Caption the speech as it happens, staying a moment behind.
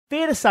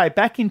fair to say,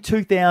 back in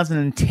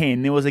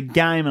 2010, there was a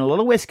game, and a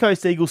lot of West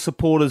Coast Eagles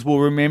supporters will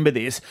remember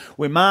this,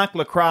 where Mark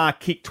Lacroix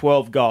kicked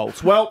 12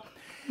 goals. Well,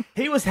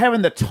 he was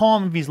having the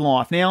time of his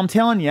life. Now, I'm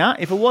telling you,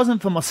 if it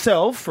wasn't for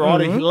myself, right,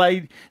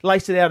 he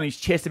laced it out on his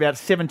chest about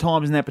 7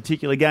 times in that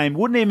particular game,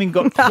 wouldn't even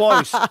got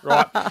close,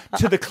 right,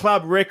 to the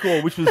club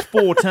record, which was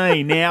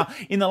 14. Now,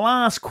 in the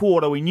last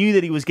quarter, we knew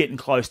that he was getting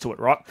close to it,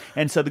 right?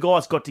 And so the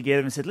guys got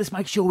together and said, let's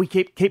make sure we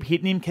keep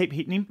hitting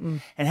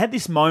him, and had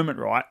this moment,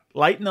 right,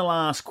 late in the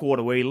last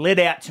quarter where he led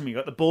out to me,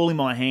 got the ball in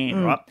my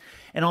hand, right?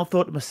 And I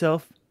thought to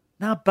myself,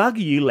 nah, bugger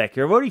you,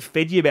 Lecker. I've already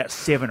fed you about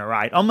 7 or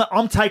 8.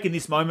 I'm taking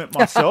this moment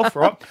myself,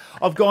 right?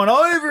 I've gone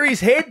over his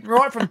head,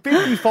 right, from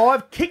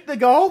 55, kicked the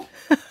goal,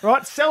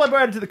 right,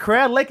 celebrated to the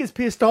crowd. Lecker's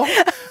pissed off,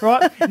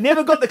 right?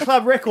 Never got the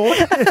club record,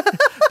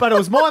 but it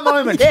was my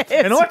moment,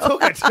 and I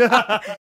took it.